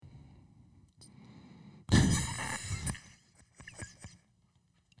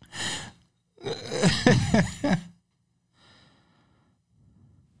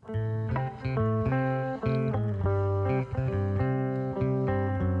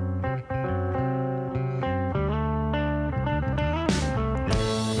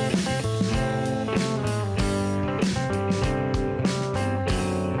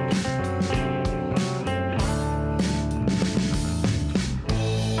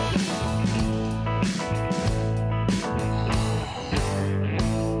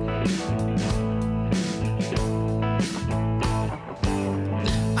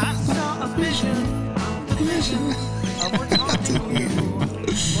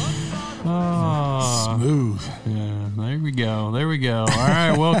Smooth. Yeah, there we go. All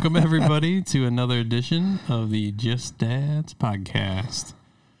right, welcome everybody to another edition of the Just Dads podcast.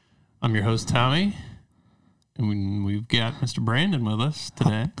 I'm your host, Tommy, and we've got Mr. Brandon with us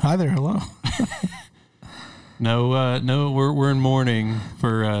today. Hi there, hello. No, we're in mourning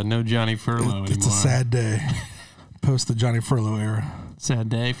for no Johnny Furlow anymore. It's a sad day, post the Johnny Furlow era. Sad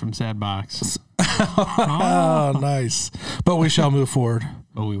day from Sad Box. Oh, nice. But we shall move forward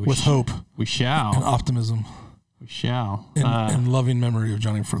with hope. We shall. And optimism. We shall. In loving memory of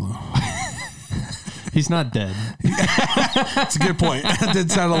Johnny Furlow. He's not dead. That's a good point. It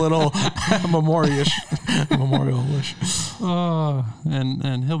did sound a little memorial-ish.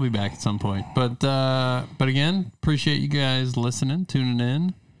 And he'll be back at some point. But again, appreciate you guys listening, tuning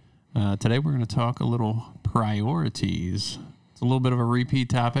in. Today we're going to talk a little priorities. It's a little bit of a repeat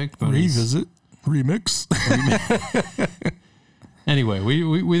topic, but revisit, remix. Anyway,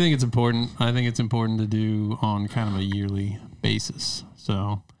 we think it's important. I think it's important to do on kind of a yearly basis.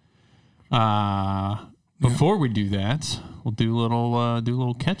 So, before we do that, we'll do a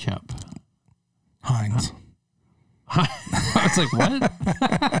little catch up. Heinz. I was like, what?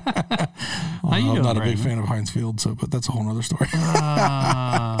 I'm not a big fan of Heinz Field, but that's a whole other story.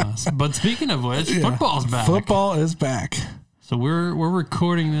 But speaking of which, football's back. Football is back. So we're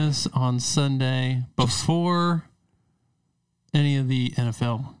recording this on Sunday before any of the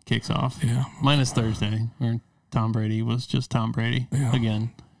NFL kicks off. Yeah. Minus Thursday, where Tom Brady was just Tom Brady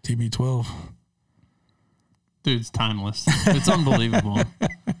again. TB12. Dude's timeless. It's unbelievable.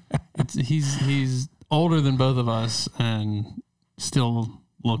 He's older than both of us and still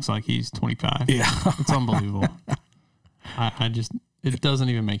looks like he's 25. Yeah. It's unbelievable. It doesn't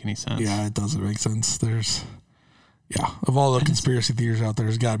even make any sense. Yeah, it doesn't make sense. Of all the conspiracy theories out there,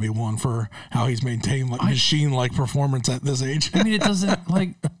 there's got to be one for how he's maintained machine-like performance at this age. I mean, it doesn't,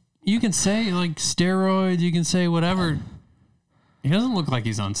 you can say, steroids, you can say whatever. He doesn't look like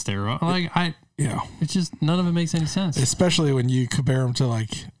he's on steroids. It's just, none of it makes any sense. Especially when you compare him to,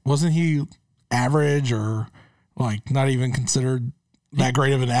 wasn't he average or, not even considered that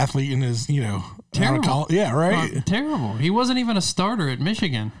great of an athlete in his, terrible. Yeah, right? Terrible. He wasn't even a starter at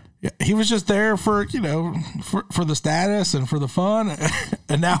Michigan. Yeah, he was just there for for the status and for the fun,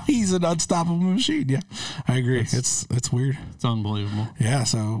 and now he's an unstoppable machine. Yeah, I agree. It's weird. It's unbelievable. Yeah.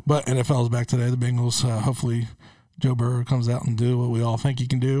 So, but NFL is back today. The Bengals. Hopefully, Joe Burrow comes out and do what we all think he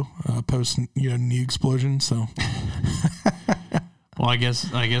can do. Post knee explosion. So. Well, I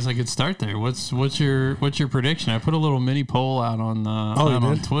guess I could start there. What's your prediction? I put a little mini poll out on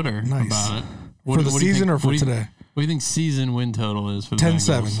Twitter about it. For the season or for today? What do you think season win total is for the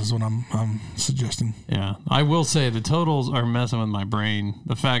 10-7 Bengals? is what I'm suggesting. Yeah. I will say the totals are messing with my brain.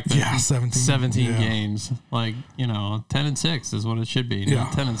 The fact that 17 games, 10-6 is what it should be.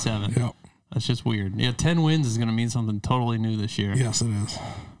 10-7. Yeah. That's just weird. Yeah, 10 wins is going to mean something totally new this year. Yes, it is.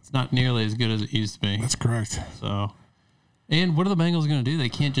 It's not nearly as good as it used to be. That's correct. So, and what are the Bengals going to do? They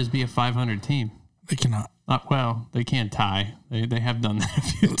can't just be a 500 team. They cannot. Well, they can't tie. They have done that a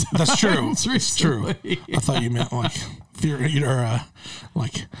few times. That's true. It's true. I thought you meant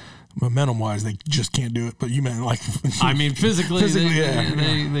momentum wise, they just can't do it. But you meant physically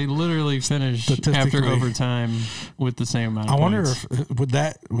they literally finished after overtime with the same amount of points. I wonder if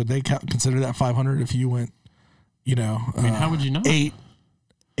would they consider that 500 if you went, how would you know?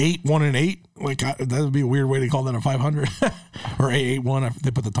 8-1-8. That would be a weird way to call that a 500 or 8-1.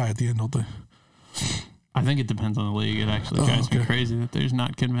 They put the tie at the end, don't they? I think it depends on the league. It actually drives me crazy that there's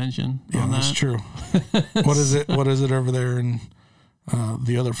not convention. Yeah, that's true. What is it over there in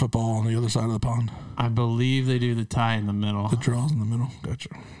the other football on the other side of the pond? I believe they do the tie in the middle. The draws in the middle. Gotcha.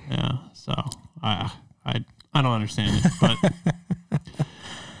 Yeah. So I don't understand it, but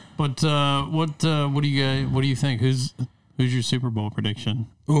what do you think? Who's your Super Bowl prediction?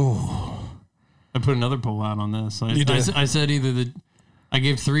 Oh, I put another poll out on this. I said either I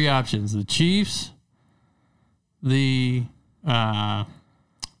gave three options: the Chiefs, the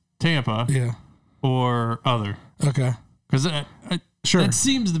Tampa, yeah, or other. Okay. Because Sure. That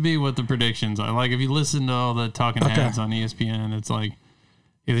seems to be what the predictions are. Like, if you listen to all the talking heads on ESPN, it's like,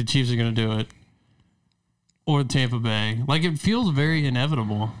 if the Chiefs are going to do it, or Tampa Bay. Like, it feels very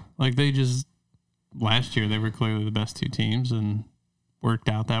inevitable. Like, last year, they were clearly the best two teams and worked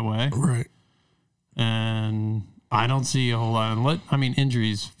out that way. Right. And I don't see a whole lot.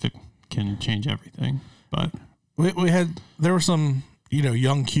 Injuries can change everything. But there were some,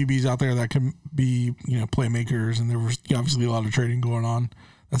 young QBs out there that can be, playmakers, and there was obviously a lot of trading going on.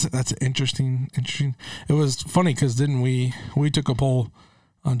 That's interesting. It was funny because didn't we took a poll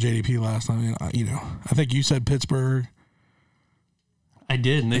on JDP last time. I think you said Pittsburgh. I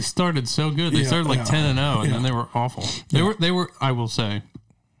did, and they started so good. They started 10-0, and then they were awful. They were. I will say,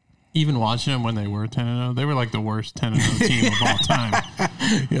 even watching them when they were 10-0, they were like the worst 10-0 team of all time.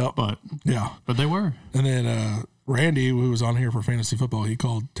 But they were. And then Randy, who was on here for fantasy football, he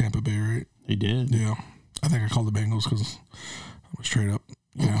called Tampa Bay, right? He did. Yeah, I think I called the Bengals because I was straight up,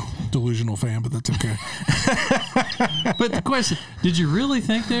 delusional fan, but that's okay. But the question: did you really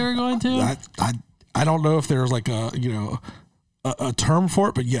think they were going to? I don't know if there's like a term for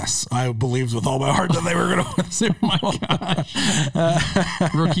it, but yes, I believed with all my heart that they were going to win the Super Bowl.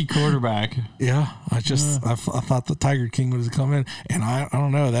 Gosh. Rookie quarterback. Yeah, I thought the Tiger King would come in, and I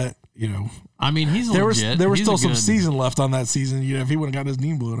don't know that, he's legit. There was still some season left on that season, if he wouldn't got his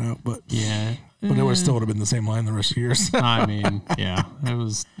knee blown out, but yeah. But it would have been the same line the rest of the years. It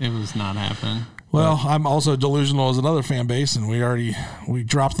was not happening. Well, I'm also delusional as another fan base, and we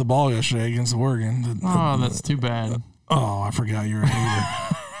dropped the ball yesterday against Oregon. That's too bad. I forgot you're a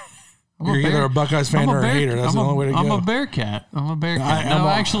hater. You're either a Buckeyes fan or a hater. That's the only way to go. I'm a Bearcat.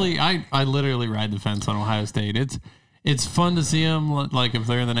 I literally ride the fence on Ohio State. It's fun to see them, like if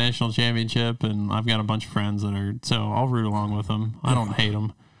they're in the national championship, and I've got a bunch of friends that are, so I'll root along with them. I don't hate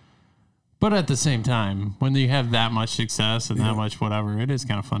them. But at the same time, when you have that much success and that much whatever, it is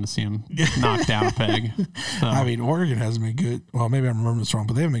kind of fun to see them knock down a peg. So. Oregon hasn't been good. Well, maybe I'm remembering this wrong,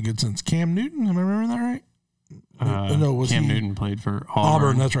 but they haven't been good since Cam Newton. Am I remembering that right? Cam Newton played for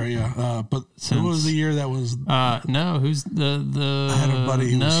Auburn. That's right, yeah. But who was the year that was? No, who's the? I had a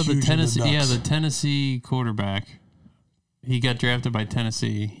buddy who was huge Tennessee. in the Ducks. The Tennessee quarterback. He got drafted by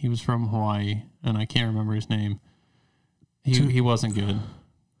Tennessee. He was from Hawaii, and I can't remember his name. He wasn't good.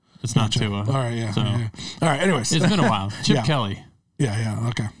 It's not Tua. All right, yeah. So, All right, anyways. It's been a while. Chip Kelly. Yeah,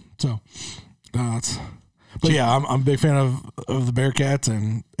 okay. So, but yeah, I'm a big fan of the Bearcats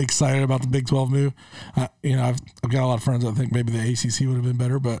and excited about the Big 12 move. I've got a lot of friends that think maybe the ACC would have been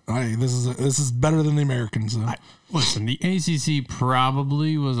better, but this is better than the Americans. So. Listen, the ACC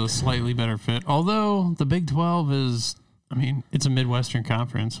probably was a slightly better fit, although the Big 12 is, it's a Midwestern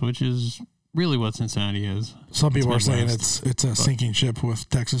conference, which is really what Cincinnati is. Some people are saying it's a sinking ship with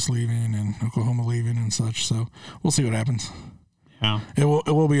Texas leaving and Oklahoma leaving and such. So we'll see what happens. Yeah, it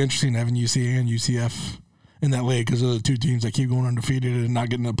will be interesting having UCA and UCF in that league because they're the two teams that keep going undefeated and not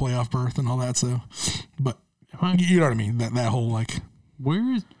getting a playoff berth and all that. So, but you know what I mean? That whole like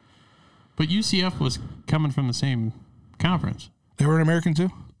but UCF was coming from the same conference. They were an American too.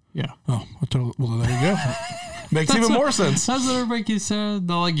 Yeah. Oh, well, there you go. Makes even more sense. That's what everybody keeps saying.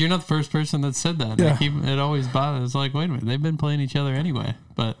 Like, you're not the first person that said that. Yeah. It always bothers. It's like, wait a minute, they've been playing each other anyway.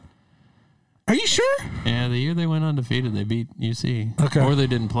 But are you sure? Yeah, the year they went undefeated, they beat UC. Okay. Or they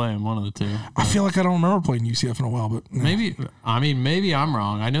didn't play them, one of the two. I feel like I don't remember playing UCF in a while, but no. Maybe I'm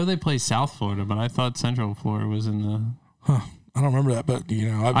wrong. I know they play South Florida, but I thought Central Florida was in the. I don't remember that, but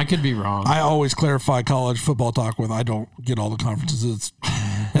I could be wrong. I always clarify college football talk with I don't get all the conferences. It's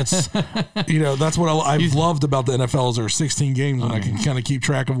that's what I've loved about the NFL is there are 16 games and I can kind of keep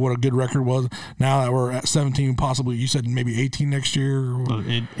track of what a good record was. Now that we're at 17, possibly you said maybe 18 next year.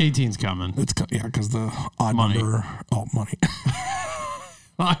 18's coming. Because the odd number, money.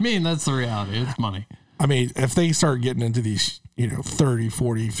 That's the reality. It's money. If they start getting into these 30,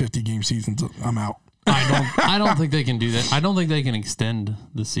 40, 50 game seasons, I'm out. I don't think they can do that. I don't think they can extend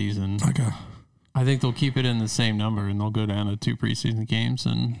the season. Okay. I think they'll keep it in the same number, and they'll go down to 2 preseason games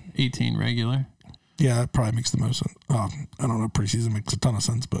and 18 regular. Yeah, that probably makes the most sense. I don't know. Preseason makes a ton of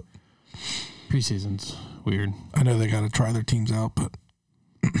sense, but preseason's weird. I know they got to try their teams out, but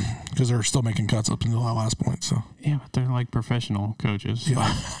because they're still making cuts up until that last point. So yeah, but they're like professional coaches. So.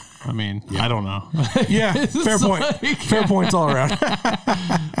 Yeah. I don't know. Yeah, fair point. Fair points all around.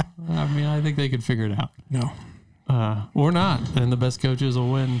 I think they could figure it out. No. Or not. And the best coaches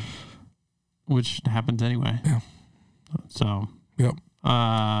will win, which happens anyway. Yeah. So. Yep.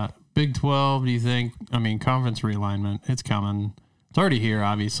 Big 12, do you think, conference realignment, it's coming. It's already here,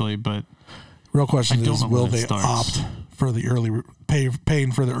 obviously, but. Real question is, will they opt for the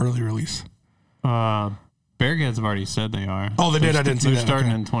paying for the early release? Bearcats have already said they are. Oh, they did? I didn't see that. They're starting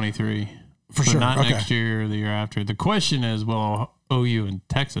Okay. in 23. For So sure. not Okay. next year or the year after. The question is, will OU and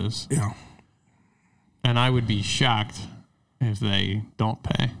Texas? Yeah. And I would be shocked if they don't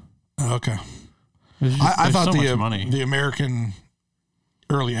pay. Okay. There's I thought so much money. the American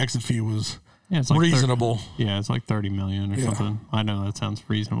early exit fee was Yeah, it's like reasonable. it's like 30 million or Yeah. something. I know that sounds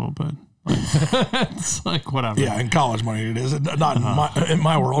reasonable, but like, it's like whatever. Yeah, in college money it is. Not in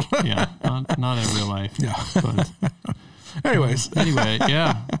my world. Yeah, not in real life. Yeah. But Anyways. anyway,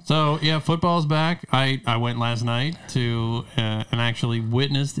 yeah. So yeah, football's back. I went last night to and actually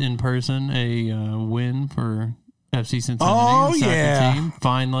witnessed in person a win for FC Cincinnati. Oh, the soccer yeah. team,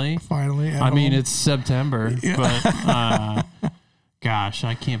 finally. Finally. I mean, it's September, but gosh,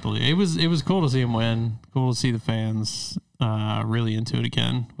 I can't believe it was cool to see him win. Cool to see the fans really into it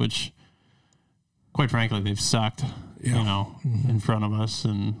again, which, quite frankly, they've sucked. Yeah. You know, in front of us,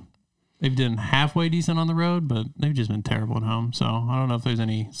 and they've done halfway decent on the road, but they've just been terrible at home. So I don't know if there's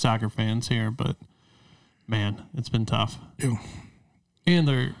any soccer fans here, but man, it's been tough. Ew. And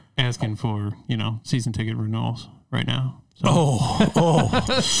they're asking for season ticket renewals right now. So,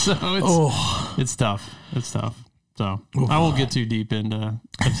 so it's tough. It's tough. So I won't get too deep into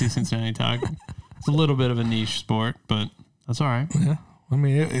FC Cincinnati talk. It's a little bit of a niche sport, but that's all right. Yeah. I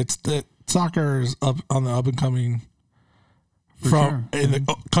mean, it's the soccer is up on the up and coming sure. in the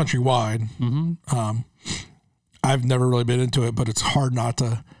countrywide. Mm-hmm. I've never really been into it, but it's hard not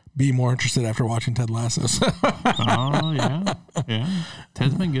to be more interested after watching Ted Lasso. Oh yeah.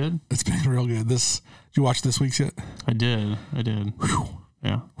 Ted's been good. It's been real good. Did you watch this week's yet? I did. Whew.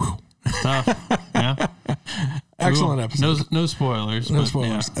 Yeah. It's tough. Yeah. Excellent episode. No spoilers. No but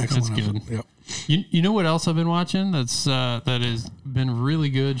spoilers. Yeah, Excellent it's good. episode. Yep. You know what else I've been watching that has been really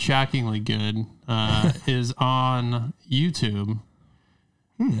good, shockingly good, is on YouTube.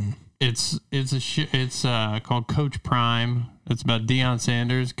 It's called Coach Prime. It's about Deion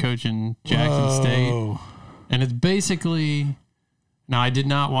Sanders coaching Jackson State, and it's basically. Now I did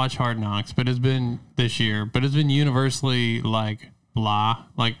not watch Hard Knocks, but it's been this year. But it's been universally like blah,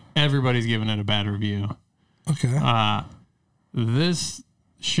 like everybody's giving it a bad review. Okay. This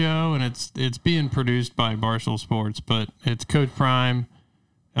show, and it's being produced by Barstool Sports, but it's Coach Prime,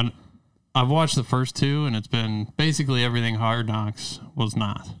 and I've watched the first two, and it's been basically everything Hard Knocks was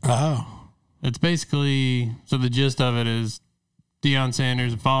not. Oh. It's basically, so the gist of it is Deion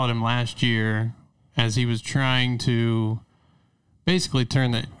Sanders followed him last year as he was trying to basically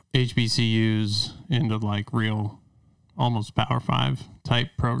turn the HBCUs into like real, almost Power 5 type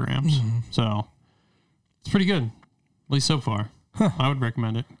programs. Mm-hmm. So it's pretty good, at least so far. I would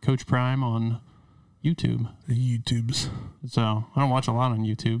recommend it. Coach Prime on YouTube. The YouTubes. So I don't watch a lot on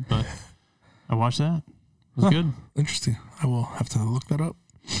YouTube, but I watched that. It was good. Interesting. I will have to look that up.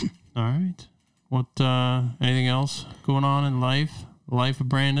 All right. What, anything else going on in life? Life of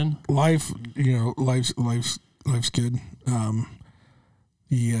Brandon? Life's good.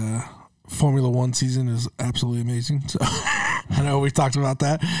 The Formula One season is absolutely amazing. So I know we talked about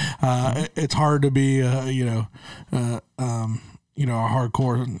that. It's hard to be, a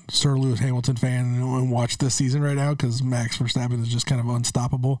hardcore Sir Lewis Hamilton fan and watch this season right now because Max Verstappen is just kind of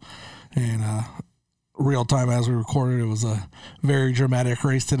unstoppable. And real time as we recorded, it was a very dramatic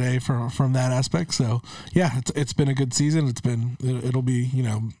race today from that aspect. So yeah, it's been a good season. It'll be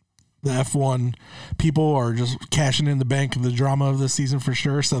the F1 people are just cashing in the bank of the drama of this season for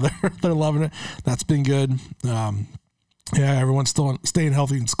sure. So they're loving it. That's been good. Yeah, everyone's still staying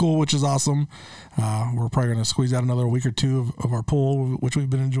healthy in school, which is awesome. We're probably going to squeeze out another week or two of our pool, which we've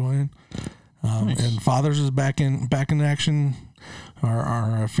been enjoying. Nice. And Fathers is back in action.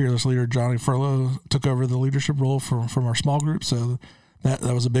 Our fearless leader Johnny Furlow took over the leadership role from our small group, so that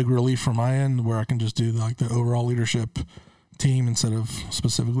was a big relief from my end, where I can just do like the overall leadership team instead of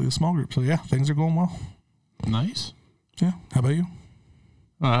specifically the small group. So yeah, things are going well. Nice. Yeah. How about you?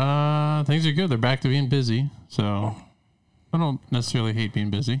 Things are good. They're back to being busy. So I don't necessarily hate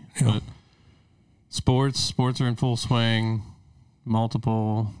being busy, but sports are in full swing.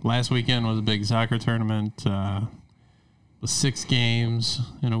 Multiple. Last weekend was a big soccer tournament. With 6 games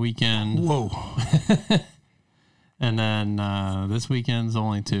in a weekend. Whoa. And then this weekend's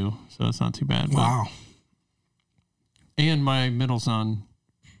only 2, so it's not too bad. Wow. And my middle son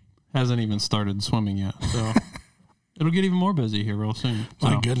hasn't even started swimming yet, so it'll get even more busy here real soon.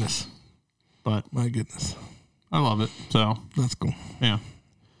 My goodness. But my goodness. I love it. So that's cool. Yeah.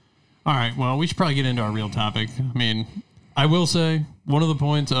 All right. Well, we should probably get into our real topic. I mean, I will say one of the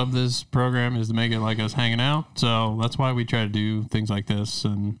points of this program is to make it like us hanging out. So that's why we try to do things like this.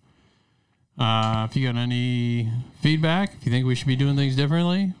 And if you got any feedback, if you think we should be doing things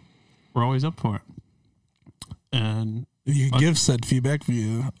differently, we're always up for it. And you can give said feedback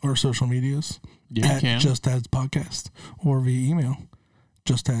via our social medias at Just Dads Podcast or via email,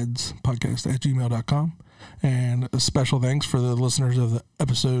 justdadspodcast@gmail.com. And a special thanks for the listeners of the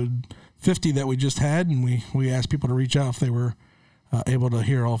episode 50 that we just had. And we asked people to reach out if they were able to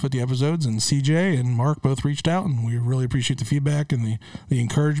hear all 50 episodes. And CJ and Mark both reached out, and we really appreciate the feedback and the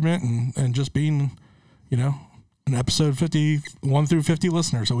encouragement and just being, an episode 51 through 50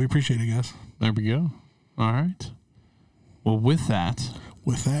 listener. So we appreciate it, guys. There we go. All right. Well, with that,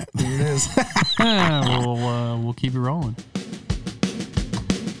 there it is. we'll keep it rolling.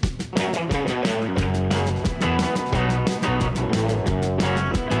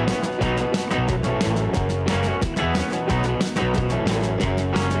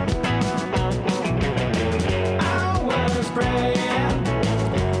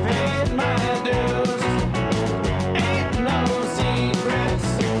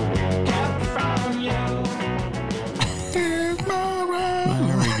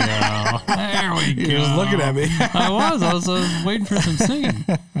 He was looking at me. I was waiting for some singing.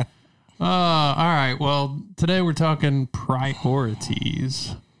 All right. Well, today we're talking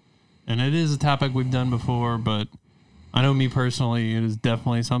priorities. And it is a topic we've done before, but I know me personally, it is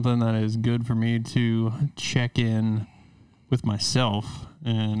definitely something that is good for me to check in with myself.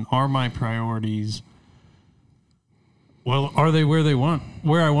 And are my priorities, well, are they where I want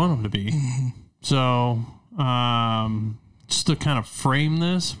them to be? Mm-hmm. So, just to kind of frame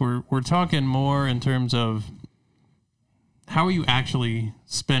this, we're talking more in terms of how are you actually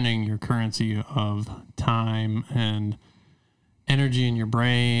spending your currency of time and energy in your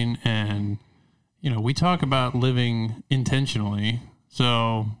brain. And, we talk about living intentionally.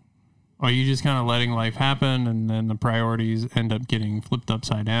 So are you just kind of letting life happen and then the priorities end up getting flipped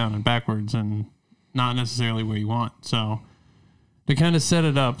upside down and backwards and not necessarily where you want? So to kind of set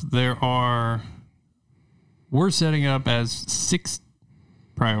it up, we're setting up as 6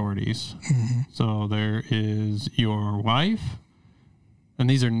 priorities. Mm-hmm. So there is your wife, and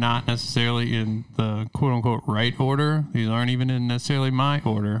these are not necessarily in the quote unquote right order. These aren't even in necessarily my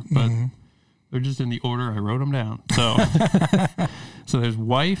order, but they're just in the order I wrote them down. So, so there's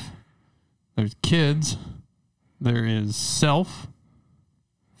wife, there's kids, there is self,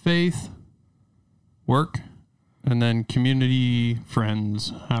 faith, work, and then community,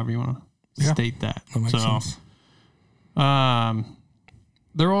 friends, however you want to state that. That makes sense.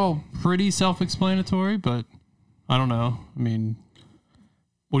 They're all pretty self-explanatory, but I don't know. I mean,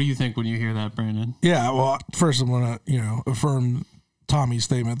 what do you think when you hear that, Brandon? Yeah, well, first I want to, affirm Tommy's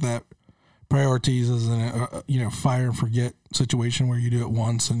statement that priorities isn't a, fire and forget situation where you do it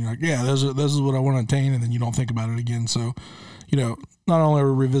once and you're like, yeah, this is what I want to attain, and then you don't think about it again. So, not only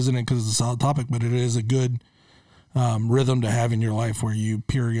are we revisiting it because it's a solid topic, but it is a good rhythm to have in your life where you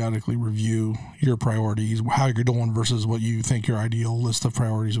periodically review your priorities, how you're doing versus what you think your ideal list of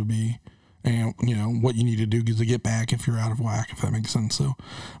priorities would be, and what you need to do to get back if you're out of whack, if that makes sense. So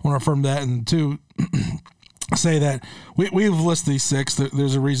I want to affirm that, and to say that we've listed these 6.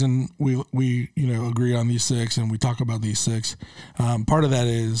 There's a reason we agree on these 6 and we talk about these 6. Part of that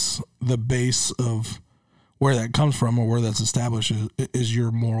is the base of where that comes from or where that's established is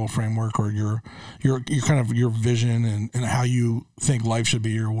your moral framework or your kind of your vision and how you think life should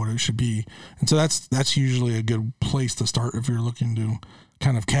be or what it should be. And so that's usually a good place to start if you're looking to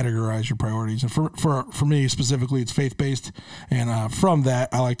kind of categorize your priorities. And for me specifically, it's faith-based. And from that,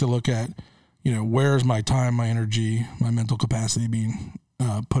 I like to look at, where's my time, my energy, my mental capacity being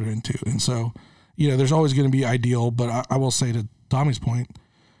put into. And so, there's always going to be ideal, but I will say to Tommy's point,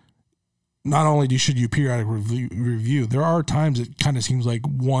 not only should you periodically review, there are times it kind of seems like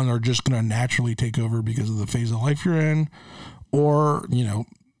one are just going to naturally take over because of the phase of life you're in, or, and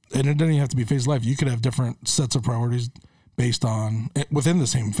it doesn't even have to be phase of life. You could have different sets of priorities based on within the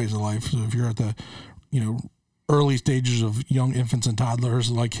same phase of life. So if you're at the, early stages of young infants and toddlers,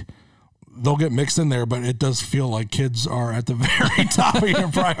 like they'll get mixed in there, but it does feel like kids are at the very top of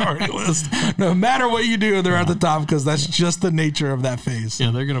your priority list. No matter what you do, they're at the top because that's just the nature of that phase.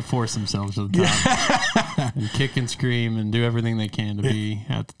 Yeah, they're going to force themselves to the top and kick and scream and do everything they can to be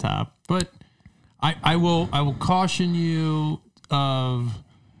at the top. But I will caution you of,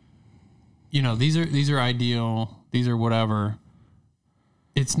 these are ideal, these are whatever.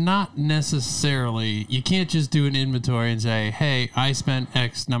 It's not necessarily, you can't just do an inventory and say, hey, I spent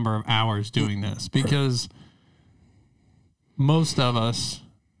X number of hours doing this, because most of us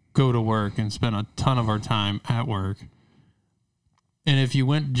go to work and spend a ton of our time at work. And if you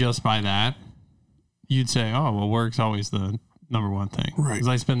went just by that, you'd say, oh, well, work's always the number one thing. Right. Because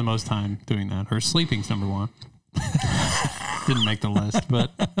I spend the most time doing that. Or sleeping's number one. Didn't make the list, but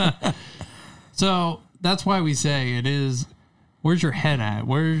so that's why we say it is, where's your head at?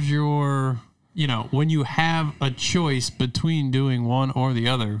 Where's your, when you have a choice between doing one or the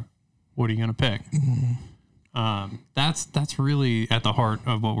other, what are you going to pick? Mm-hmm. That's really at the heart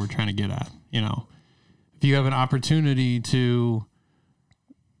of what we're trying to get at. If you have an opportunity to,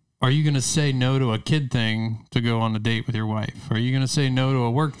 are you going to say no to a kid thing to go on a date with your wife? Are you going to say no to a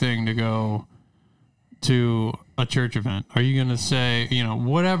work thing to go to a church event? Are you going to say,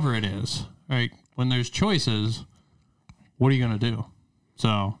 whatever it is, right? When there's choices, what are you going to do?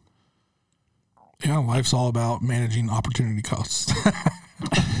 So, yeah, life's all about managing opportunity costs.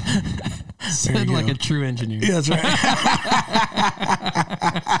 Said like a true engineer. Yeah, that's right.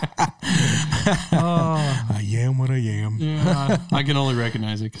 I am what I am. Yeah, I can only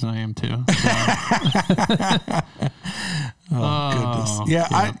recognize it because I am too. Goodness.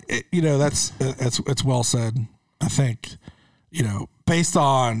 Yeah, it's well said. I think, based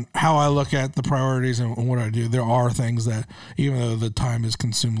on how I look at the priorities and what I do, there are things that, even though the time is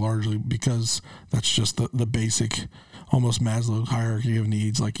consumed largely because that's just the basic, almost Maslow hierarchy of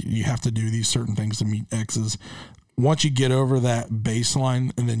needs. Like, you have to do these certain things to meet X's. Once you get over that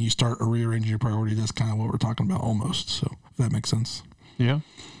baseline and then you start rearranging your priorities, that's kind of what we're talking about almost. So if that makes sense. Yeah.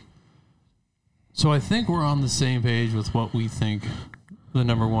 So I think we're on the same page with what we think the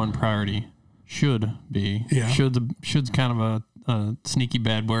number one priority should be. Yeah. Should's kind of a sneaky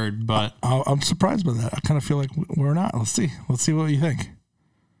bad word, but I'm surprised by that. I kind of feel like we're not. Let's see what you think.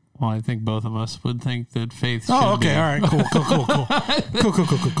 Well, I think both of us would think that faith should okay. be. All right. Cool.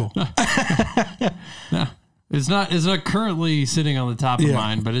 No, it's not currently sitting on the top of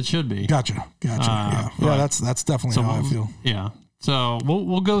mind, but it should be. Gotcha. Yeah, that's definitely how I feel. Yeah. So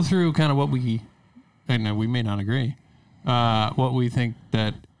we'll go through kind of what I know we may not agree, what we think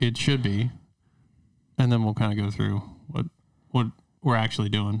that it should be, and then we'll kind of go through what we're actually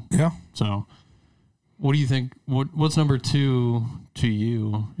doing. Yeah. So, what do you think? What's number 2 to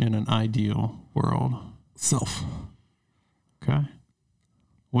you in an ideal world? Self. Okay.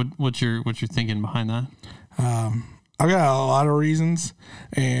 What's your thinking behind that? I've got a lot of reasons,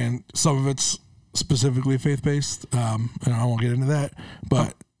 and some of it's specifically faith-based, and I won't get into that,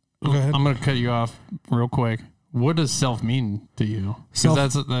 but go ahead. I'm going to cut you off real quick. What does self mean to you? Because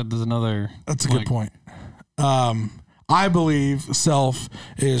that's another... That's a good point. I believe self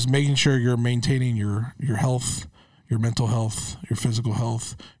is making sure you're maintaining your health, your mental health, your physical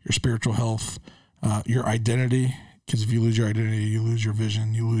health, your spiritual health, your identity. Because if you lose your identity, you lose your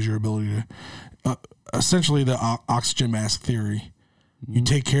vision, you lose your ability to... essentially the oxygen mask theory. You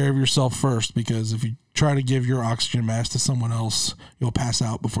take care of yourself first, because if you try to give your oxygen mask to someone else, you'll pass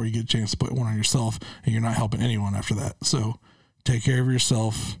out before you get a chance to put one on yourself, and you're not helping anyone after that. So take care of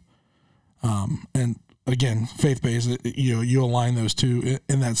yourself. And again, faith-based, you align those two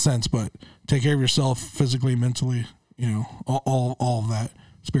in that sense, but take care of yourself physically, mentally, all of that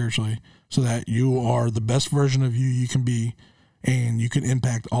spiritually, so that you are the best version of you can be, and you can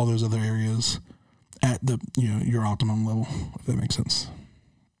impact all those other areas at the your optimum level, if that makes sense.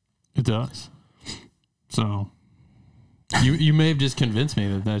 It does. So you may have just convinced me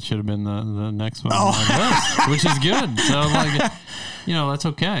that should have been the next one on my list, which is good. So that's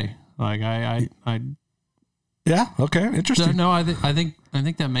okay. Like I yeah, okay, interesting. So, no, I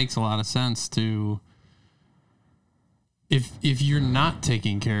think that makes a lot of sense to. If you're not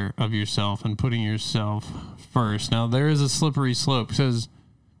taking care of yourself and putting yourself first, now there is a slippery slope, because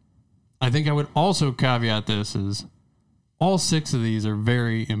I think I would also caveat this is all 6 of these are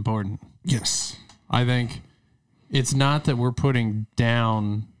very important. Yes. I think it's not that we're putting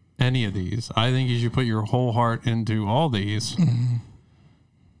down any of these. I think you should put your whole heart into all these. Mm-hmm.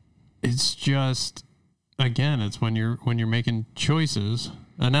 It's just, again, it's when you're making choices,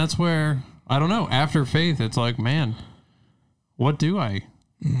 and that's where, I don't know, after faith, it's like, man, what do I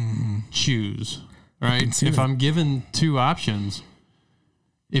choose? Right? If I'm given 2 options,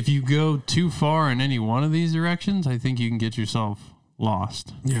 if you go too far in any one of these directions, I think you can get yourself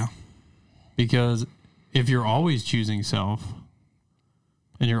lost. Yeah. Because if you're always choosing self,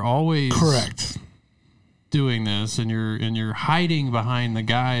 and you're always correct doing this, and you're hiding behind the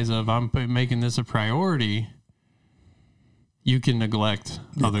guise of I'm making this a priority, you can neglect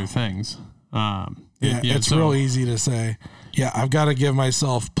other things. It's real easy to say, I've got to give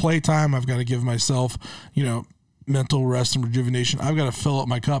myself playtime. I've got to give myself, mental rest and rejuvenation. I've got to fill up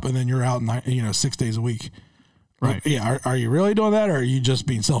my cup, and then you're out 6 days a week. Right. Are you really doing that, or are you just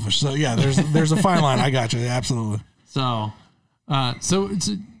being selfish? So there's a fine line. I got you. Absolutely. So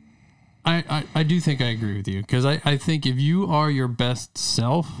it's, I do think I agree with you, because I think if you are your best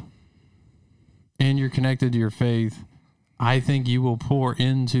self and you're connected to your faith, I think you will pour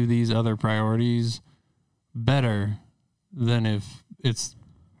into these other priorities better than if it's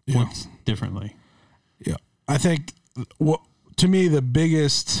looked differently. Yeah. I think to me, the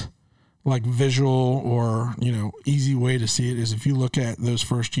biggest like visual or, easy way to see it is if you look at those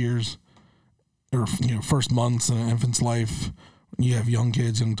first years or, first months in an infant's life, when you have young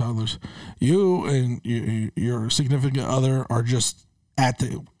kids and toddlers, you and your significant other are just at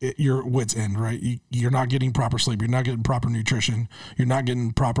your wit's end, right? You're not getting proper sleep. You're not getting proper nutrition. You're not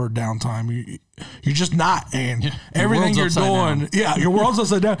getting proper downtime. You're just not. And everything you're doing, your world's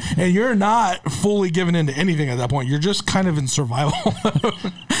upside down. And you're not fully giving into anything at that point. You're just kind of in survival.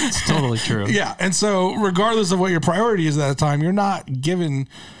 It's totally true. Yeah. And so regardless of what your priority is at that time, you're not given,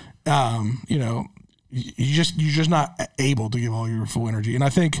 you're just not able to give all your full energy. And I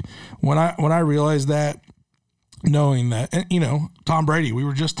think when I realized that, knowing that, and, Tom Brady, we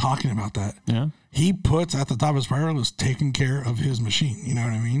were just talking about that. Yeah. He puts at the top of his priority list taking care of his machine. You know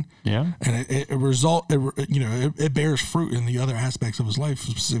what I mean? Yeah. And it bears fruit in the other aspects of his life,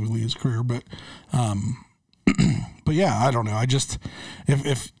 specifically his career. But yeah, I don't know. I just,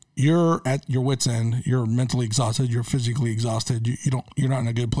 if you're at your wit's end, you're mentally exhausted, you're physically exhausted, you're not in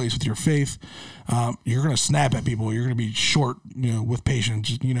a good place with your faith. You're going to snap at people. You're going to be short, with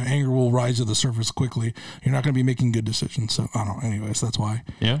patience. Anger will rise to the surface quickly. You're not going to be making good decisions. So I don't know. Anyways, that's why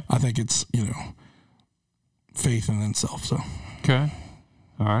I think it's, faith and then self. So. Okay.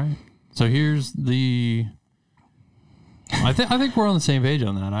 All right. So here's I think we're on the same page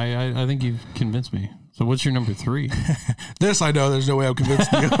on that. I think you've convinced me. So what's your number 3? This I know. There's no way I'm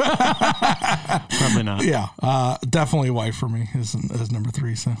convincing you. Probably not. Yeah. Definitely wife for me is number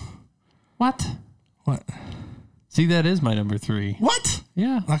 3. So. What? See, that is my number 3. What?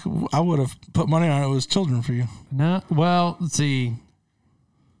 Yeah. I would have put money on it was children for you. No. Well, see,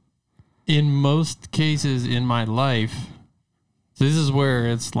 in most cases in my life, so this is where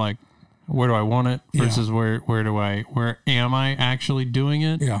it's like, where do I want it versus where am I actually doing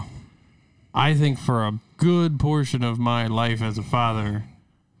it? Yeah. I think for a good portion of my life as a father,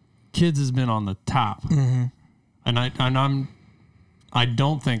 kids has been on the top. Mm-hmm. And I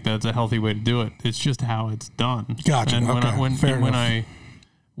don't think that's a healthy way to do it. It's just how it's done. Gotcha. And Okay.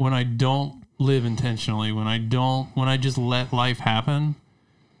 when I don't live intentionally, when I just let life happen,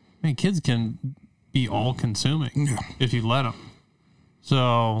 man, kids can be all consuming if you let them.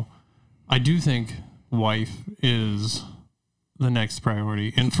 So I do think wife is the next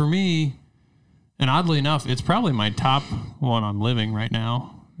priority. And for me, and oddly enough, it's probably my top one I'm living right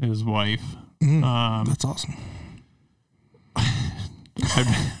now is wife. That's awesome.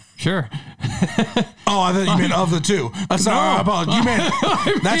 Sure. Oh, I thought you meant of the two. I apologize. You meant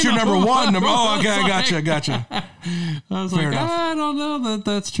that's your number 1. Oh, okay, I gotcha. I was Fair like, enough. I don't know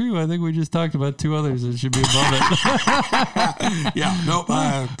that's true. I think we just talked about 2 others that should be above it. Yeah. Nope.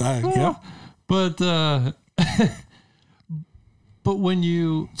 Yeah. But when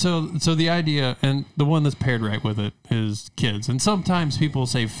you so the idea and the one that's paired right with it is kids. And sometimes people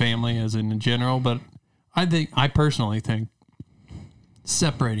say family as in general, but I personally think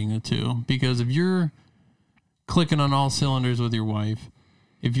separating the two, because if you're clicking on all cylinders with your wife,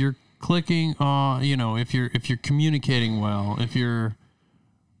 if you're clicking if you're communicating well, if you're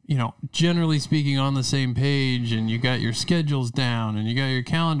generally speaking on the same page, and you got your schedules down and you got your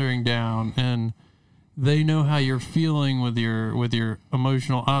calendaring down, and they know how you're feeling with your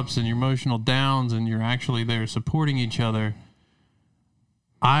emotional ups and your emotional downs, and you're actually there supporting each other.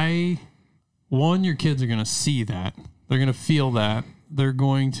 Your kids are going to see that. They're going to feel that. They're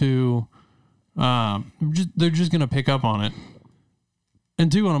going to, they're just going to pick up on it. And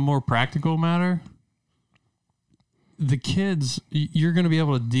 2, on a more practical matter, the kids, you're going to be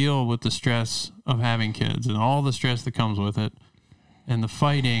able to deal with the stress of having kids and all the stress that comes with it, and the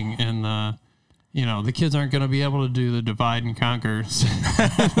fighting and the kids aren't going to be able to do the divide and conquer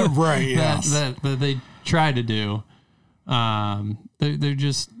right. Yes. that they try to do. They're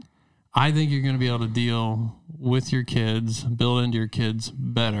just, I think you're going to be able to deal with your kids, build into your kids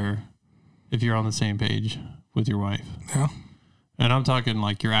better if you're on the same page with your wife. Yeah. And I'm talking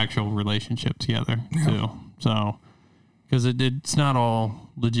like your actual relationship together too. So, because it's not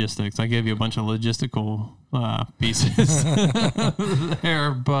all logistics. I gave you a bunch of logistical pieces there,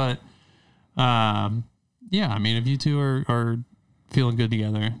 but I mean, if you two are feeling good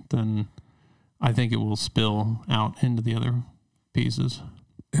together, then I think it will spill out into the other pieces.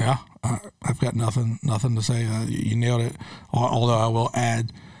 Yeah, I've got nothing to say. You nailed it. Although I will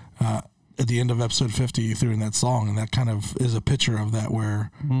add, at the end of episode 50, you threw in that song, and that kind of is a picture of that where,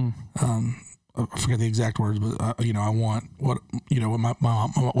 I forget the exact words, but I want what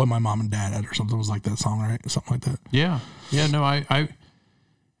my mom and dad had, or something was like that song, right? Something like that. Yeah. No,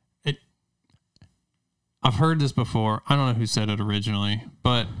 I've heard this before. I don't know who said it originally,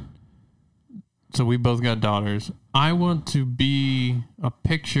 but so we both got daughters. I want to be a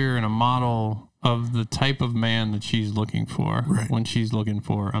picture and a model of the type of man that she's looking for when she's looking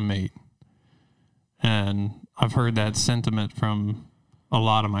for a mate. And I've heard that sentiment from a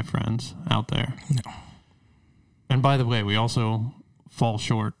lot of my friends out there. No. And by the way, we also fall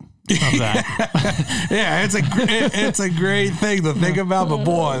short of that. Yeah, it's a great thing to think about, but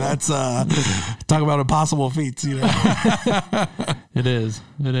boy, that's talk about impossible feats, you know. It is,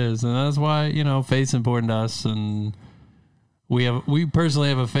 and that's why, you know, faith's important to us, and we personally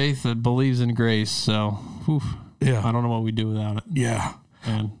have a faith that believes in grace. So, yeah, I don't know what we do without it. Yeah,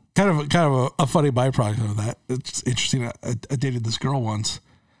 and kind of a funny byproduct of that. It's interesting. I dated this girl once,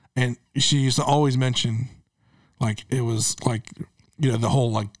 and she used to always mention, like, it was like, you know, the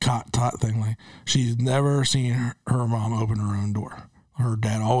whole like tot thing. Like, she's never seen her mom open her own door. Her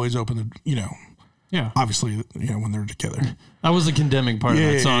dad always opened the, you know. Yeah. Obviously, you know, when they're together. That was the condemning part of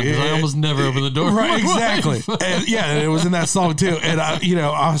that song, because I almost never opened the door. Right, exactly. And, yeah, it was in that song too. And I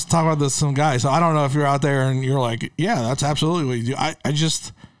was talking about this to some guy. So I don't know if you're out there and you're like, yeah, that's absolutely what you do. I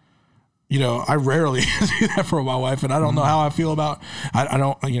just, you know, I rarely do that for my wife, and I don't know how I feel about. I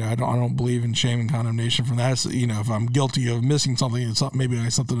don't believe in shame and condemnation from that. So, you know, if I'm guilty of missing something, it's something, maybe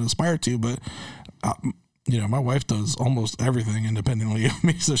something to aspire to, but. You know, my wife does almost everything independently of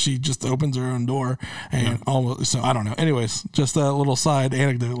me, so she just opens her own door and almost. So I don't know. Anyways, just a little side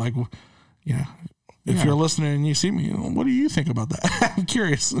anecdote. Like, you know, if you're listening and you see me, what do you think about that? I'm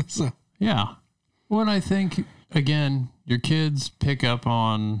curious. So yeah, well, and I think again, your kids pick up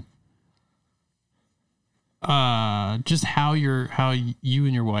on just how you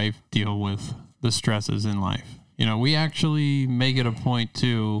and your wife deal with the stresses in life. You know, we actually make it a point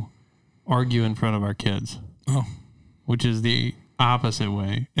to argue in front of our kids, which is the opposite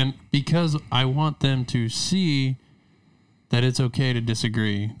way. And because I want them to see that it's okay to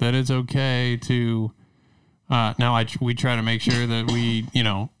disagree, that it's okay to, we try to make sure that we, you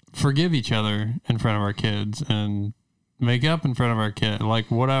know, forgive each other in front of our kids and make up in front of our kid, like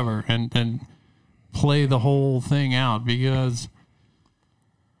whatever, and play the whole thing out. Because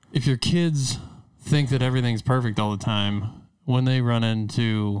if your kids think that everything's perfect all the time, when they run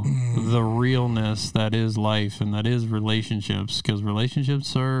into the realness that is life and that is relationships, because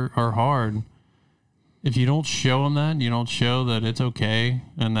relationships are hard. If you don't show them that, you don't show that it's okay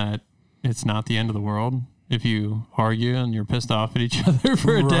and that it's not the end of the world. If you argue and you're pissed off at each other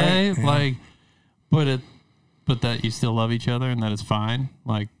for a day, like, but that you still love each other and that it's fine.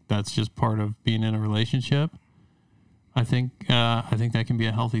 Like, that's just part of being in a relationship. I think that can be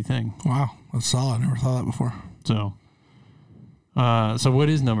a healthy thing. Wow, that's solid. I never thought that before. So what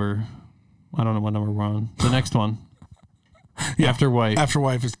is number? I don't know what number we're on. The next one. Yeah. After wife. After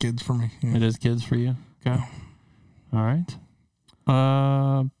wife is kids for me. Yeah. It is kids for you. Okay. All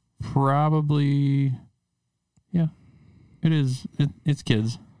right. Probably. Yeah. It is. It's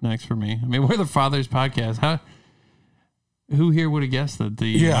kids next for me. I mean, we're the Father's Podcast. Who here would have guessed that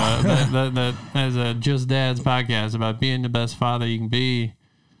that as a Just Dad's podcast about being the best father you can be,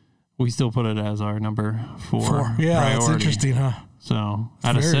 we still put it as our number 4 Yeah, priority. that's interesting, huh? So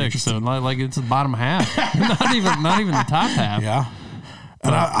out of 6, so like it's the bottom half, not even the top half. Yeah,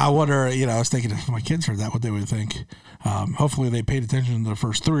 and I wonder. You know, I was thinking if my kids heard that, what they would think. Hopefully, they paid attention to the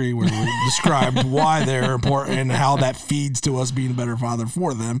first 3, where we described why they're important and how that feeds to us being a better father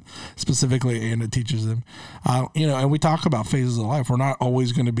for them specifically, and it teaches them. You know, and we talk about phases of life. We're not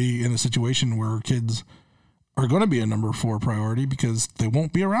always going to be in a situation where kids are going to be a number 4 priority because they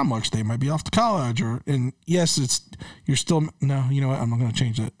won't be around much. They might be off to college, and yes, you're still, no, you know what? I'm not going to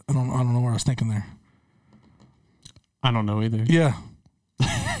change it. I don't know where I was thinking there. I don't know either. Yeah.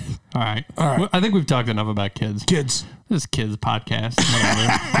 All right. Well, I think we've talked enough about kids. This kids podcast. Whatever.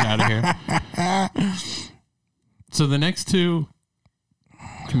 Get out of here. So the next 2,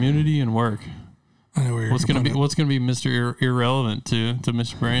 community and work. I know where you're what's gonna be Mr. Irrelevant to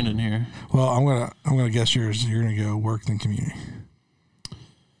Mr. Brandon here? Well, I'm gonna guess yours. You're gonna go work then community.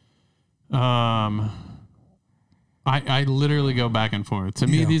 I literally go back and forth. To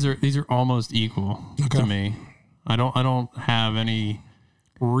me, these are almost equal to me. I don't have any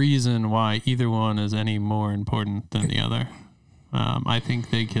reason why either one is any more important than the other. I think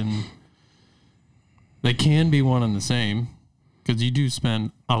they can be one and the same, because you do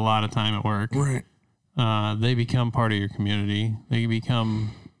spend a lot of time at work. Right. They become part of your community. You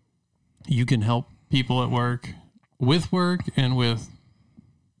can help people at work and with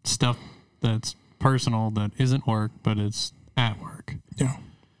stuff that's personal that isn't work, but it's at work. Yeah.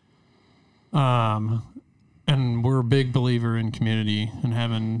 And we're a big believer in community and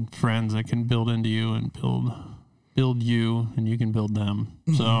having friends that can build into you and build you, and you can build them.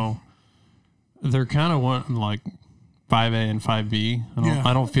 Mm-hmm. So they're kind of one like 5A and 5B.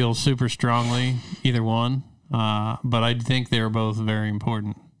 I don't feel super strongly either one, but I think they're both very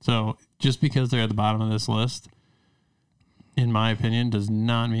important. So just because they're at the bottom of this list, in my opinion, does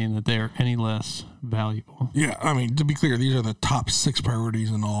not mean that they are any less valuable. Yeah, I mean, to be clear, these are the top 6 priorities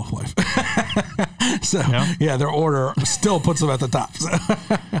in all of life. So, yeah, their order still puts them at the top.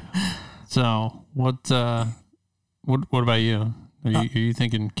 So what about you? Are you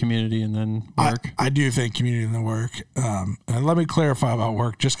thinking community and then work? I do think community and then work. And let me clarify about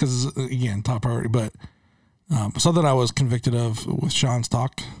work, just because, again, top priority. But something I was convicted of with Sean's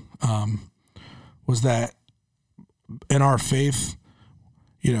talk was that in our faith,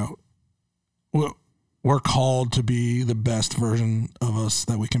 we're called to be the best version of us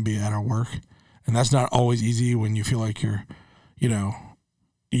that we can be at our work. And that's not always easy when you feel like you're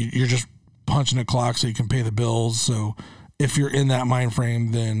just punching a clock so you can pay the bills. So if you're in that mind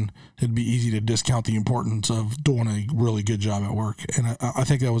frame, then it'd be easy to discount the importance of doing a really good job at work. And I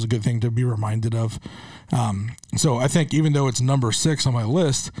think that was a good thing to be reminded of. So I think even though it's number 6 on my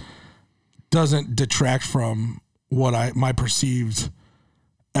list, doesn't detract from what my perceived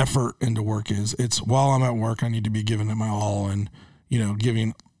effort into work is. It's while I'm at work, I need to be giving it my all and,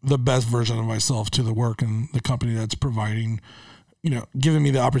 giving the best version of myself to the work and the company that's providing, giving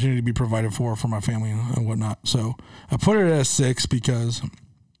me the opportunity to be provided for my family and whatnot. So I put it at 6 because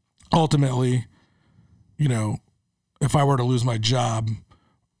ultimately, if I were to lose my job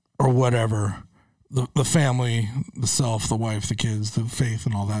or whatever, the family, the self, the wife, the kids, the faith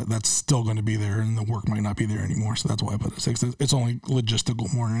and all that, that's still going to be there, and the work might not be there anymore. So that's why I put it at 6. It's only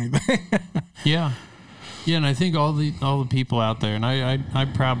logistical more than anything. Yeah. Yeah. And I think all the people out there, and I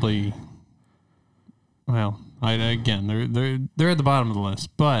probably, again, they're at the bottom of the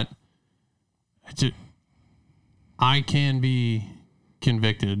list, but I can be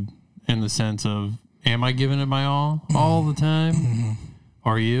convicted in the sense of, am I giving it my all the time? Mm-hmm.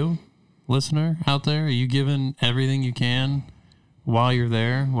 Are you? Listener out there, are you giving everything you can while you're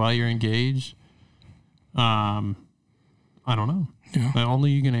there, while you're engaged? I don't know. Yeah.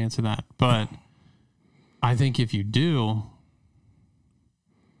 Only you can answer that. But I think if you do,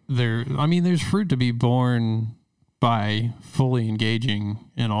 there's fruit to be born by fully engaging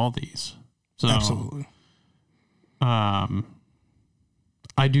in all these. So, absolutely. I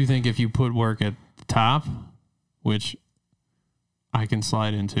do think if you put work at the top, which I can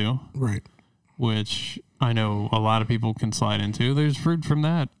slide into, right? Which I know a lot of people can slide into. There's fruit from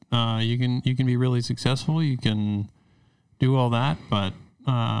that. You can be really successful. You can do all that, but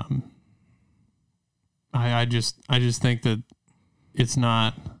I just think that it's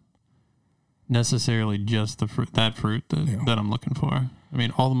not necessarily just the fruit that I'm looking for. I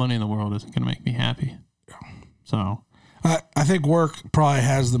mean, all the money in the world isn't going to make me happy. Yeah. So I think work probably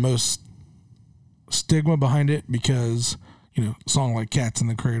has the most stigma behind it because, a song like Cats in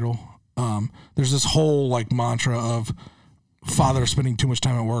the Cradle, there's this whole like mantra of fathers spending too much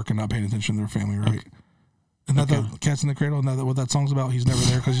time at work and not paying attention to their family, right? Okay. Isn't that the Cats in the Cradle? Isn't that what that song's about? He's never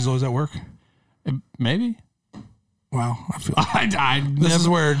there because he's always at work? Maybe. Wow, I feel this is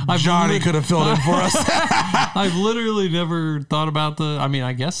where Johnny could have filled in for us. I've literally never thought about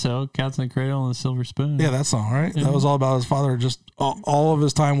I guess so. Cats in the Cradle and the Silver Spoon. Yeah, that song, right? Yeah. That was all about his father. Just all of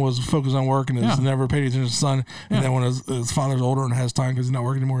his time was focused on work, and he's never paid attention to his son. And then when his father's older and has time because he's not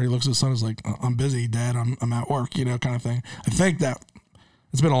working anymore, he looks at his son and is like, "I'm busy, Dad. I'm at work," kind of thing. I think that.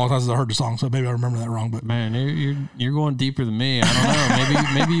 It's been a long time since I heard the song, so maybe I remember that wrong. But man, you're going deeper than me. I don't know.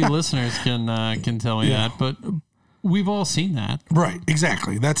 Maybe you listeners can tell me that, but. We've all seen that. Right,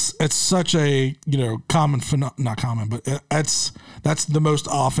 exactly. It's such a, common, not common, but that's the most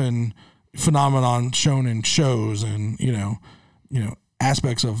often phenomenon shown in shows and,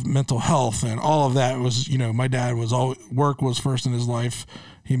 aspects of mental health and all of that was, my dad was work was first in his life.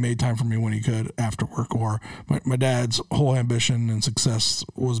 He made time for me when he could after work, or my dad's whole ambition and success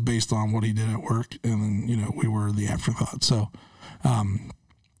was based on what he did at work. And then, we were the afterthought. So,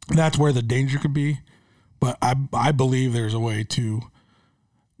 that's where the danger could be. But I believe there's a way to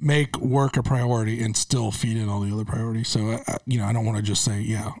make work a priority and still feed in all the other priorities. So, I don't want to just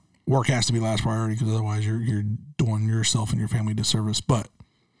say, work has to be last priority because otherwise you're doing yourself and your family disservice. But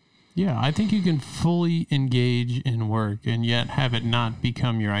yeah, I think you can fully engage in work and yet have it not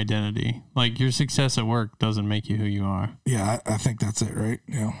become your identity. Like your success at work doesn't make you who you are. Yeah, I think that's it, right?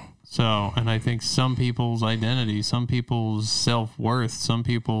 Yeah. So, and I think some people's identity, some people's self-worth, some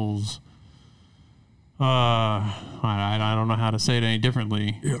people's I don't know how to say it any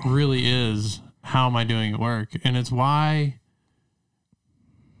differently. Yeah. Really is how am I doing at work? And it's why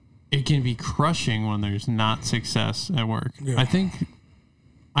it can be crushing when there's not success at work. Yeah.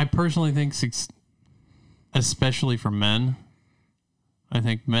 I personally think, especially for men, I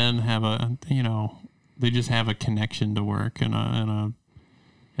think men have they just have a connection to work and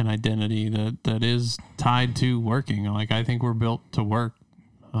an identity that is tied to working. Like, I think we're built to work,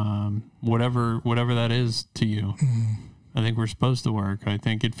 whatever that is to you. Mm. I think we're supposed to work. I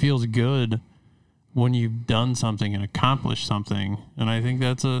think it feels good when you've done something and accomplished something. And I think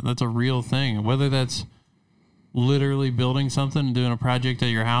that's a real thing, whether that's literally building something and doing a project at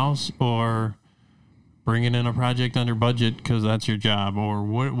your house, or bringing in a project under budget because that's your job, or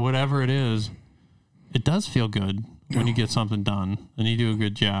whatever it is. It does feel good when you get something done and you do a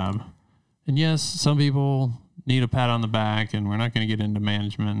good job. And yes, some people need a pat on the back, and we're not going to get into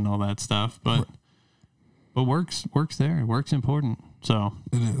management and all that stuff, but work's there. Work's important. So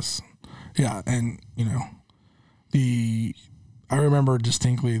it is. Yeah. And I remember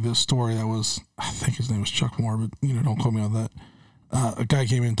distinctly this story that was, I think his name was Chuck Moore, but don't quote me on that. A guy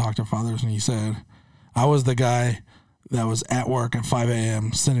came in and talked to fathers, and he said, I was the guy that was at work at 5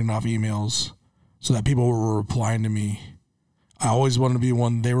 a.m. sending off emails so that people were replying to me. I always wanted to be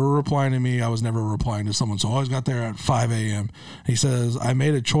one. They were replying to me. I was never replying to someone. So I always got there at 5 a.m. He says, I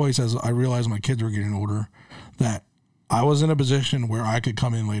made a choice as I realized my kids were getting older that I was in a position where I could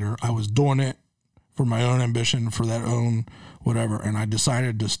come in later. I was doing it for my own ambition, for that own whatever. And I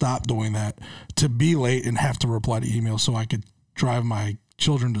decided to stop doing that, to be late and have to reply to emails so I could drive my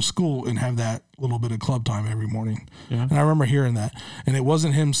children to school and have that little bit of club time every morning. Yeah. And I remember hearing that. And it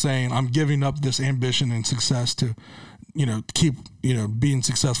wasn't him saying, I'm giving up this ambition and success to, keep, being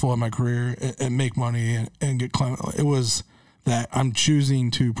successful in my career and make money and get climate. It was that I'm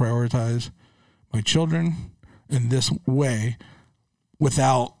choosing to prioritize my children in this way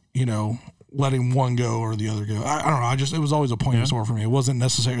without, letting one go or the other go. I don't know. It was always a point of store for me. It wasn't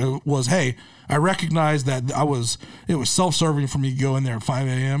necessary. It was, hey, I recognized that it was self-serving for me to go in there at 5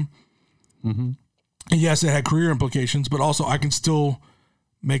 a.m. Mm-hmm. And yes, it had career implications, but also I can still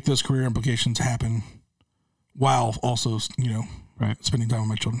make those career implications happen while also, spending time with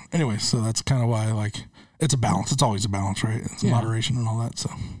my children. Anyway, so that's kind of why, it's a balance. It's always a balance, right? It's moderation and all that. So,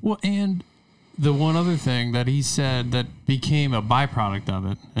 well, and the one other thing that he said that became a byproduct of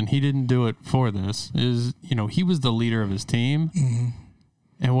it, and he didn't do it for this, is, he was the leader of his team. Mm-hmm.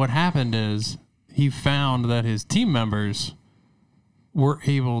 And what happened is he found that his team members were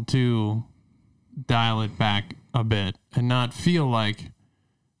able to dial it back a bit and not feel like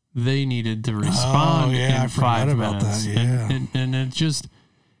they needed to respond in 5 minutes. That. And it just,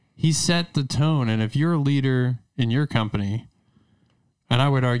 he set the tone. And if you're a leader in your company, and I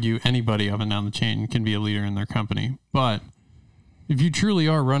would argue anybody up and down the chain can be a leader in their company, but if you truly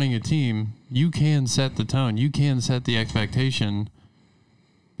are running a team, you can set the tone. You can set the expectation,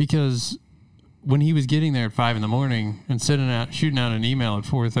 because when he was getting there at 5 a.m. and shooting out an email at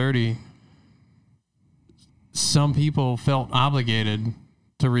 4:30, some people felt obligated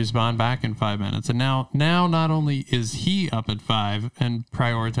to respond back in 5 minutes. And now not only is he up at 5 and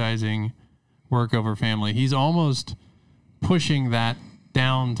prioritizing work over family, he's almost pushing that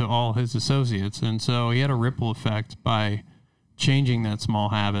down to all his associates. And so he had a ripple effect by changing that small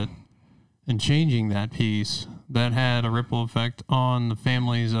habit and changing that piece that had a ripple effect on the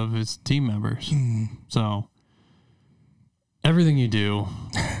families of his team members. Mm. So everything you do,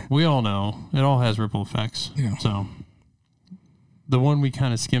 we all know it all has ripple effects. Yeah. So the one we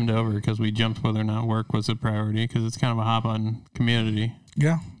kind of skimmed over because we jumped whether or not work was a priority, because it's kind of a hot button community.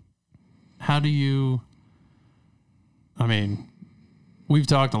 Yeah. How do you, we've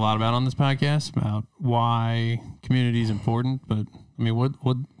talked a lot about on this podcast about why community is important, but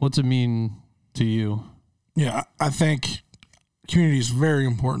what's it mean to you? Yeah, I think community is very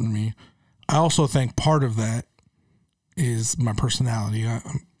important to me. I also think part of that is my personality.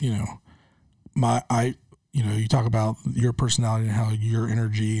 You talk about your personality and how your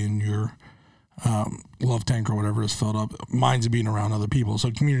energy and your love tank or whatever is filled up. Mine's being around other people.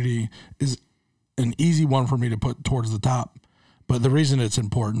 So community is an easy one for me to put towards the top. But the reason it's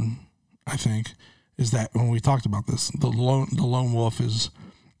important, I think, is that when we talked about this, the lone wolf is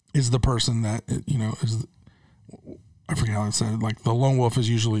the person that, is, I forget how it said, like the lone wolf is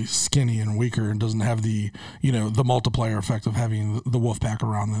usually skinny and weaker and doesn't have the, the multiplier effect of having the wolf pack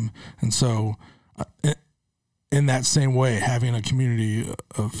around them. And so in that same way, having a community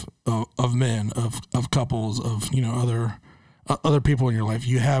of men, of couples, of, other people in your life,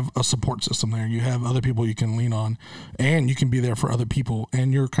 you have a support system there. You have other people you can lean on, and you can be there for other people.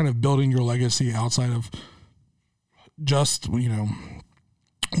 And you're kind of building your legacy outside of just,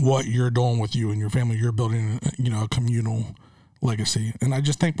 what you're doing with you and your family. You're building, a communal legacy. And I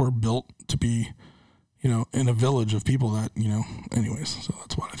just think we're built to be, in a village of people that, anyways. So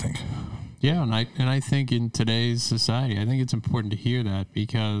that's what I think. Yeah. And I think in today's society, I think it's important to hear that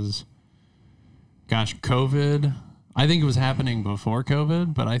because, gosh, COVID, I think it was happening before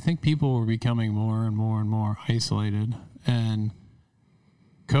COVID, but I think people were becoming more and more and more isolated. And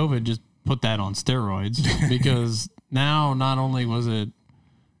COVID just put that on steroids because now not only was it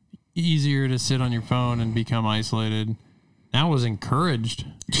easier to sit on your phone and become isolated, now it was encouraged.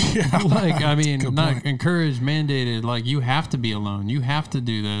 Yeah, not encouraged, mandated. Like, you have to be alone. You have to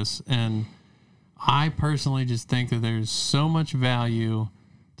do this. And I personally just think that there's so much value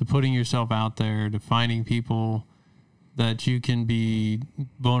to putting yourself out there, to finding people that you can be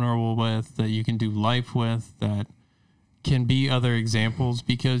vulnerable with, that you can do life with, that can be other examples,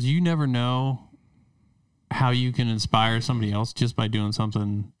 because you never know how you can inspire somebody else just by doing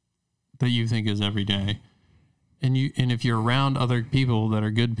something that you think is every day. And if you're around other people that are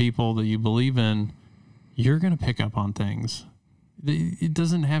good people that you believe in, you're going to pick up on things. It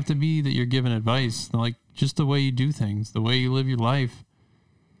doesn't have to be that you're giving advice. Like, just the way you do things, the way you live your life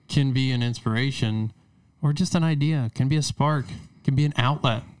can be an inspiration, or just an idea, can be a spark, can be an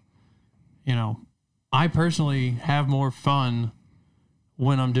outlet. I personally have more fun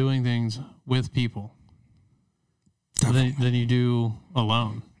when I'm doing things with people than you do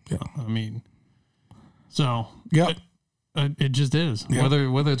alone. Yeah. So yeah, it just is. Yeah.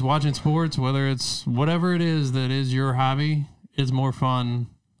 Whether it's watching sports, whether it's whatever it is that is your hobby, it's more fun.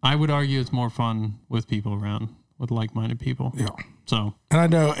 I would argue it's more fun with people around, with like-minded people. Yeah. So, and I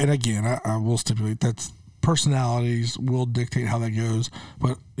know, and again, I will stipulate that's personalities will dictate how that goes.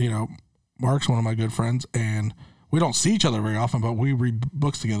 But Mark's one of my good friends, and we don't see each other very often, but we read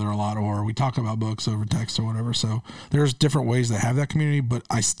books together a lot, or we talk about books over text or whatever. So there's different ways to have that community, but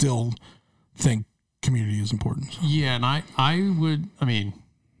I still think community is important. Yeah, and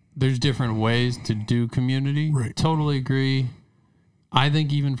there's different ways to do community. Right. Totally agree. I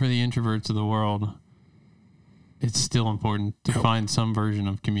think even for the introverts of the world, it's still important to find some version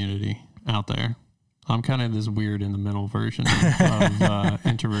of community out there. I'm kind of this weird in the middle version of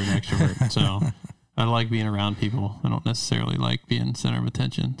introvert, extrovert. So I like being around people. I don't necessarily like being center of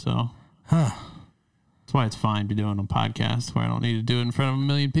attention. So that's why it's fine to be doing a podcast where I don't need to do it in front of a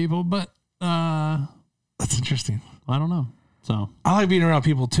million people. But that's interesting. I don't know. So I like being around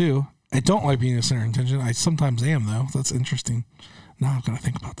people too. I don't like being the center of attention. I sometimes am, though. That's interesting. Now I've got to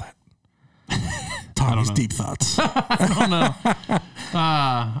think about that. Tommy's deep thoughts. I don't know.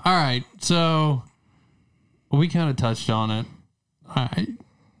 All right. So we kind of touched on it.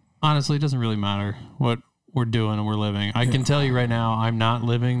 Honestly, it doesn't really matter what we're doing and we're living. I can tell you right now, I'm not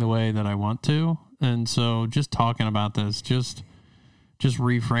living the way that I want to. And so just talking about this, just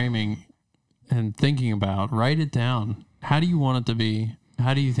reframing and thinking about, write it down. How do you want it to be?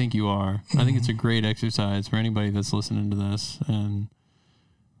 How do you think you are? I think it's a great exercise for anybody that's listening to this. And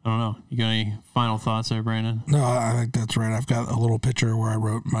I don't know. You got any final thoughts there, Brandon? No, I think that's right. I've got a little picture where I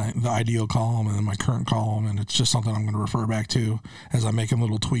wrote the ideal column and then my current column, and it's just something I'm going to refer back to as I'm making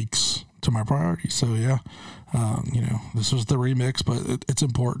little tweaks to my priorities. So yeah, this was the remix, but it's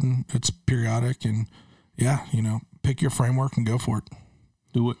important. It's periodic, and yeah, pick your framework and go for it.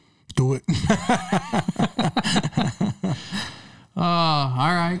 Do it. All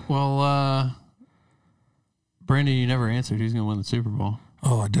right. Well, Brandon, you never answered. Who's going to win the Super Bowl?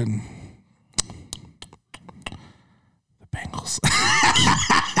 Oh, I didn't. The Bengals.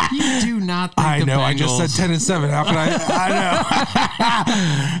 You do not think I know. Bengals. I just said 10-7. How can I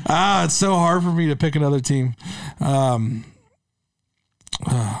know. It's so hard for me to pick another team. I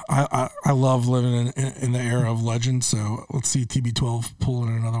love living in the era of legends. So let's see TB12 pull in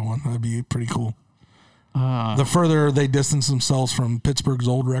another one. That'd be pretty cool. The further they distance themselves from Pittsburgh's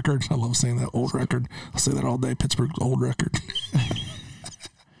old record. I love saying that, old record. I'll say that all day. Pittsburgh's old record.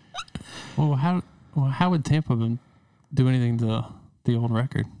 Well, how would Tampa do anything to the old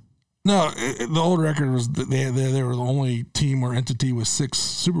record? No, the old record was they were the only team or entity with 6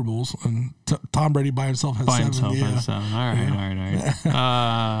 Super Bowls, and Tom Brady by himself has 7. All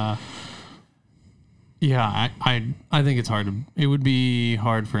right. Yeah, I think it's hard it would be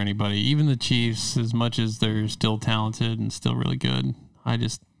hard for anybody, even the Chiefs, as much as they're still talented and still really good. I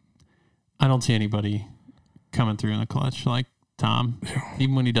don't see anybody coming through in the clutch like Tom. Yeah.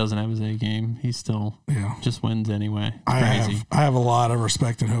 Even when he doesn't have his A game, he still just wins anyway. I have a lot of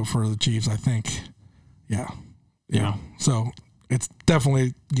respect and hope for the Chiefs, I think. Yeah. So it's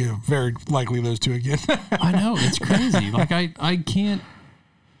definitely very likely those two again. I know, it's crazy. Like I can't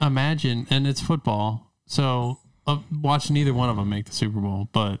imagine, and it's football. So watch neither one of them make the Super Bowl,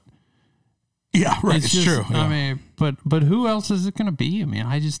 but Yeah, right. It's true. Yeah. I mean, but who else is it going to be? I mean,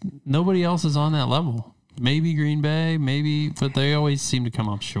 nobody else is on that level. Maybe Green Bay, but they always seem to come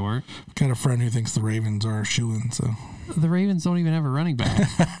up short. Got a friend who thinks the Ravens are shoo-in, so the Ravens don't even have a running back.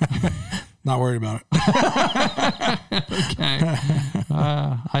 Not worried about it. Okay.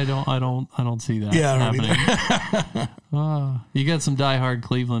 I don't see that happening. You got some diehard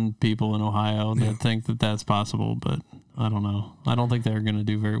Cleveland people in Ohio that think that that's possible, but I don't know. I don't think they're going to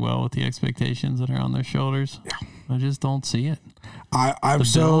do very well with the expectations that are on their shoulders. Yeah. I just don't see it. I'm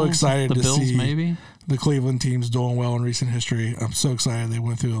so excited to Bills, see maybe the Cleveland teams doing well in recent history. I'm so excited. They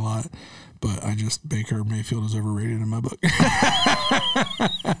went through a lot, but Baker Mayfield is overrated in my book.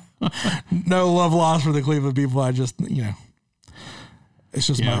 No love lost for the Cleveland people. I just, it's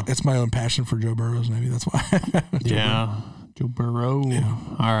just my own passion for Joe Burrows. Maybe that's why. Joe Burrow. Yeah.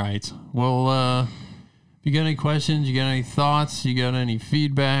 All right. Well, if you got any questions, you got any thoughts, you got any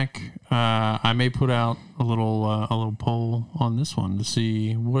feedback, I may put out a little poll on this one to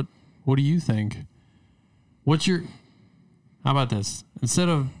see what do you think? How about this? Instead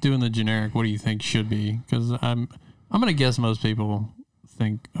of doing the generic, what do you think should be? Because I'm gonna guess most people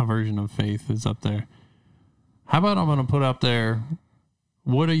think a version of faith is up there. How about I'm gonna put up there,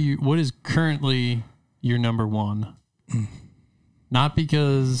 what is currently your number one? Not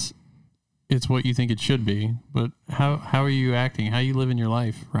because it's what you think it should be, but how are you acting? How are you living your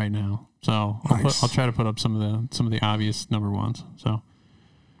life right now? So nice. I'll try to put up some of the obvious number ones. So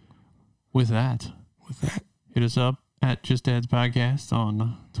with that, hit us up at Just Dads Podcast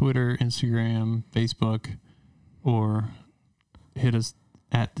on Twitter, Instagram, Facebook, or hit us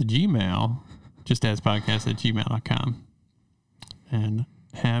at the Gmail, justdadspodcast@gmail.com. And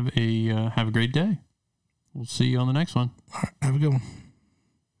have a great day. We'll see you on the next one. All right, have a good one.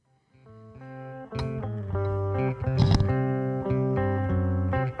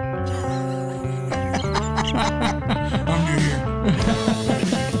 I'm new here.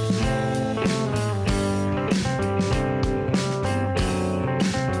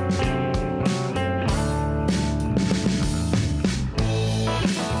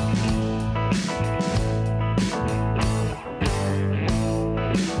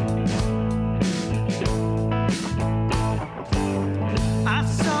 I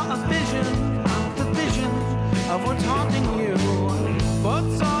saw a vision of the vision of what's haunting you.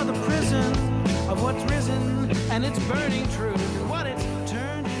 Both saw the prison of what's risen, and it's burning true to what it's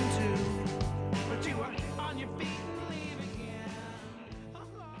turned into. But you are on your feet and leave again. A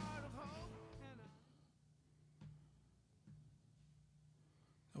heart of hope and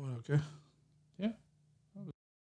That went okay.